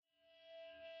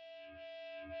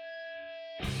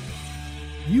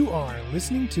You are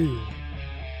listening to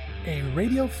a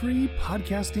radio-free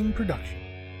podcasting production.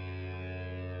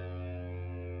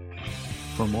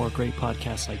 For more great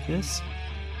podcasts like this,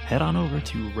 head on over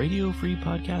to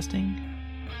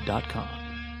radiofreepodcasting.com.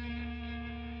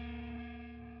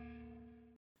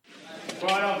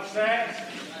 Right up,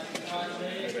 set.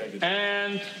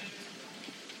 And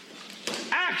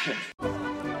action!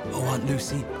 Oh, Aunt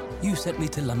Lucy, you sent me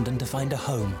to London to find a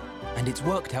home, and it's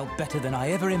worked out better than I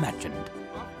ever imagined.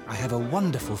 I have a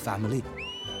wonderful family,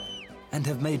 and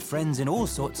have made friends in all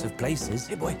sorts of places.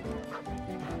 Hey, boy.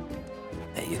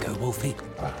 There you go, Wolfie.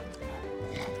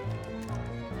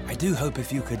 I do hope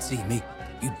if you could see me,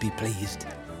 you'd be pleased.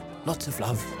 Lots of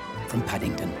love from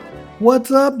Paddington.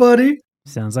 What's up, buddy?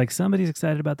 Sounds like somebody's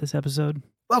excited about this episode.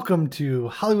 Welcome to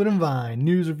Hollywood and Vine,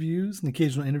 news reviews and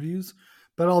occasional interviews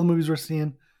about all the movies we're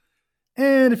seeing,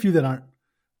 and a few that aren't.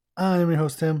 I'm your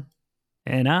host, Tim.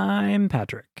 And I'm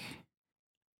Patrick.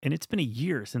 And it's been a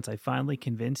year since I finally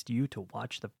convinced you to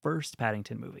watch the first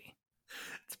Paddington movie.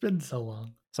 It's been so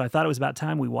long. So I thought it was about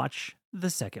time we watch the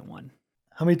second one.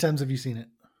 How many times have you seen it?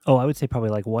 Oh, I would say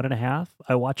probably like 1.5.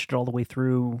 I watched it all the way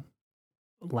through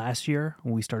last year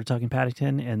when we started talking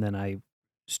Paddington, and then I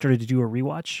started to do a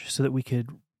rewatch so that we could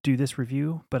do this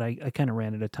review, but I kind of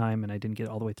ran out of time and I didn't get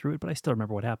all the way through it, but I still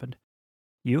remember what happened.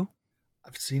 You?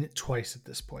 I've seen it twice at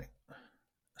this point.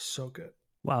 So good.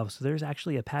 Wow, so there's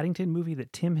actually a Paddington movie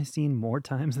that Tim has seen more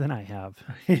times than I have.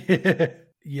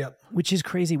 Yep. Which is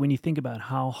crazy when you think about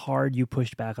how hard you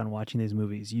pushed back on watching these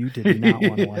movies. You did not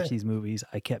want to watch these movies.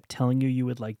 I kept telling you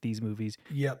would like these movies.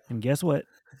 Yep. And guess what?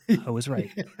 I was right.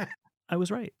 I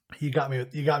was right. You got me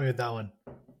with that one.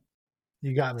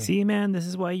 You got me. See, man, this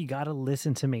is why you got to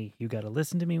listen to me. You got to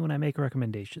listen to me when I make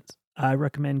recommendations. I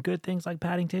recommend good things like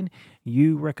Paddington.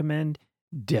 You recommend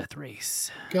Death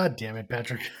Race. God damn it,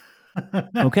 Patrick.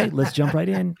 Okay, let's jump right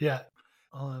in. Yeah.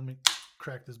 Let me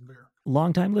crack this beer.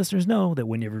 Longtime listeners know that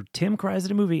whenever Tim cries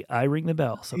at a movie, I ring the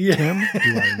bell. So, Yeah. Tim,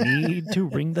 do I need to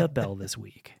ring the bell this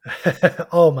week?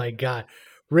 Oh my God.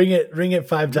 Ring it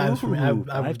 5 times for me. Ooh, I was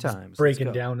 5 times. breaking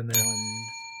Let's go. down in there. 1,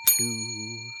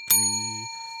 2, 3,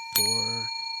 4,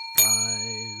 5.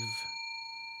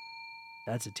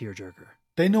 That's a tearjerker.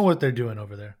 They know what they're doing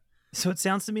over there. So it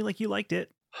sounds to me like you liked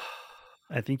it.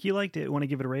 I think you liked it. Want to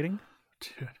give it a rating?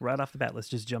 Dude. Right off the bat, let's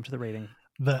just jump to the rating.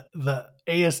 The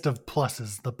A-est of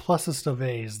pluses, the plussest of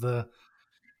A's.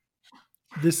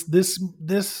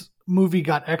 This movie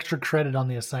got extra credit on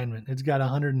the assignment. It's got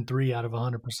 103 out of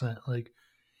 100%. Like,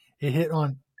 it hit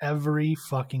on every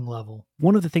fucking level.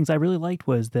 One of the things I really liked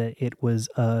was that it was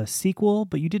a sequel,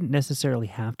 but you didn't necessarily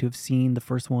have to have seen the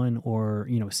first one or,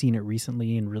 seen it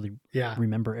recently and really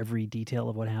remember every detail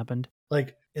of what happened.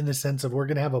 Like, in the sense of we're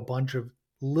going to have a bunch of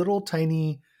little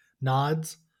tiny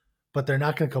nods, but they're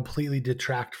not going to completely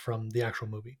detract from the actual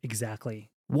movie. Exactly.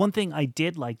 One thing I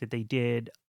did like that they did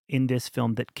in this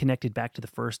film that connected back to the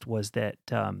first was that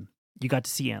you got to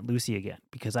see Aunt Lucy again,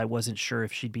 because I wasn't sure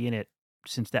if she'd be in it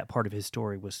since that part of his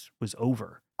story was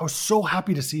over. I was so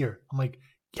happy to see her. I'm like,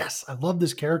 yes, I love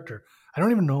this character. I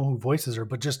don't even know who voices her,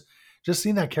 but just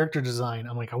seeing that character design,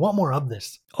 I'm like, I want more of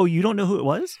this. Oh, you don't know who it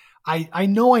was? I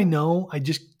know. I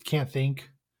just can't think.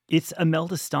 It's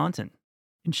Imelda Staunton,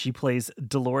 and she plays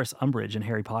Dolores Umbridge in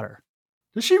Harry Potter.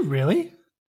 Does she really?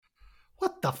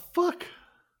 What the fuck?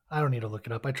 I don't need to look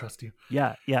it up. I trust you.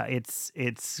 Yeah. It's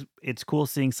cool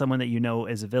seeing someone that you know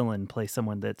as a villain play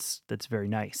someone that's very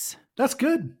nice. That's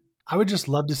good. I would just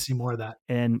love to see more of that.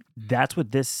 And that's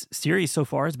what this series so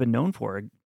far has been known for.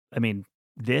 I mean,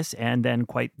 this and then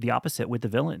quite the opposite with the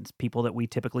villains. People that we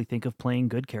typically think of playing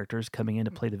good characters coming in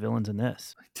to play the villains in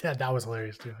this. Yeah, that was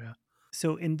hilarious too. Yeah.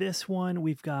 So in this one,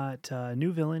 we've got a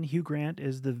new villain. Hugh Grant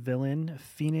is the villain.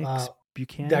 Phoenix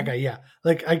Buchanan. That guy, yeah.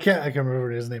 Like I can't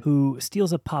remember his name. Who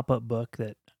steals a pop-up book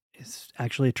that is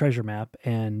actually a treasure map,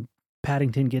 and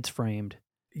Paddington gets framed.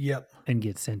 Yep. And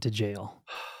gets sent to jail.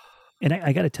 And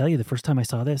I got to tell you, the first time I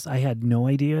saw this, I had no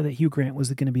idea that Hugh Grant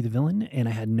was going to be the villain, and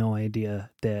I had no idea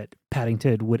that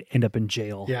Paddington would end up in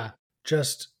jail. Yeah.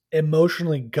 Just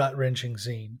emotionally gut-wrenching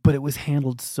scene. But it was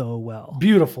handled so well.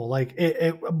 Beautiful. Like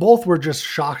it both were just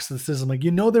shocks to the system. Like, they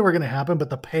were going to happen, but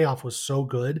the payoff was so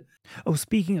good. Oh,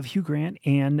 speaking of Hugh Grant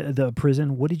and the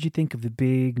prison, what did you think of the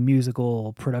big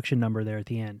musical production number there at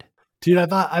the end? Dude, I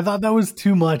thought that was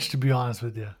too much, to be honest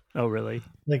with you. Oh, really?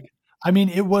 Like, I mean,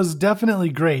 it was definitely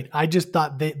great. I just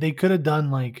thought they could have done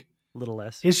like a little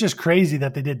less. It's just crazy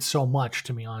that they did so much,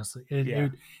 to me, honestly.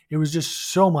 It was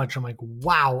just so much. I'm like,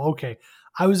 wow, okay.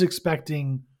 I was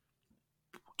expecting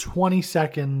 20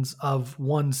 seconds of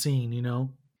one scene,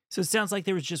 So it sounds like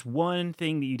there was just one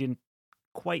thing that you didn't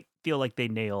quite feel like they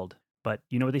nailed. But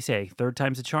you know what they say, third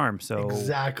time's a charm. So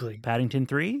exactly. Paddington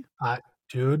 3?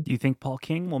 Dude. Do you think Paul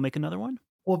King will make another one?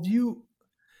 Well,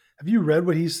 have you read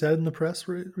what he said in the press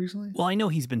recently? Well, I know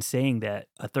he's been saying that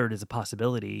a third is a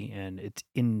possibility and it's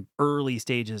in early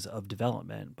stages of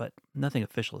development, but nothing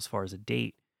official as far as a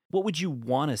date. What would you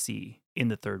want to see in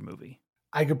the third movie?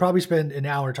 I could probably spend an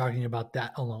hour talking about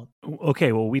that alone.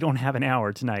 Okay, well, we don't have an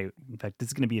hour tonight. In fact, this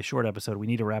is going to be a short episode. We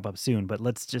need to wrap up soon, but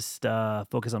let's just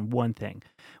focus on one thing.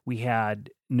 We had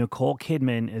Nicole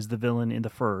Kidman as the villain in the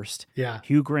first. Yeah.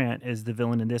 Hugh Grant as the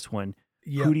villain in this one.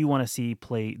 Yep. Who do you want to see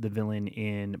play the villain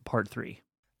in part 3?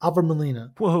 Alfred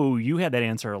Molina. Whoa, you had that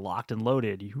answer locked and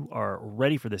loaded. You are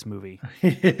ready for this movie.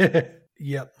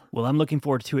 Yep. Well, I'm looking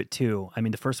forward to it too. I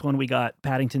mean, the first one we got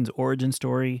Paddington's origin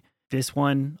story. This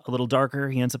one, a little darker.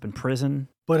 He ends up in prison.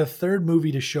 But a third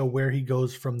movie to show where he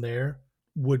goes from there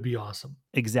would be awesome.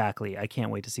 Exactly. I can't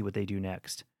wait to see what they do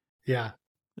next. Yeah.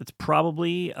 It's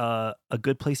probably a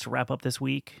good place to wrap up this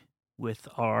week with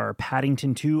our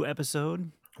Paddington 2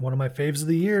 episode. One of my faves of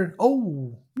the year.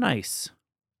 Oh. Nice.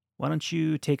 Why don't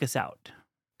you take us out?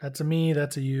 That's a me.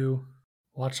 That's a you.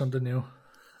 Watch something new.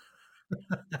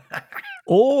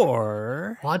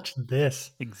 Or watch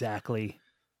this. Exactly.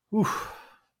 Oof.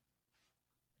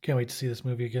 Can't wait to see this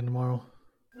movie again tomorrow.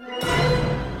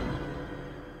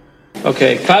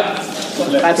 Okay, cut.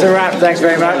 That's a wrap. Thanks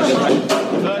very much.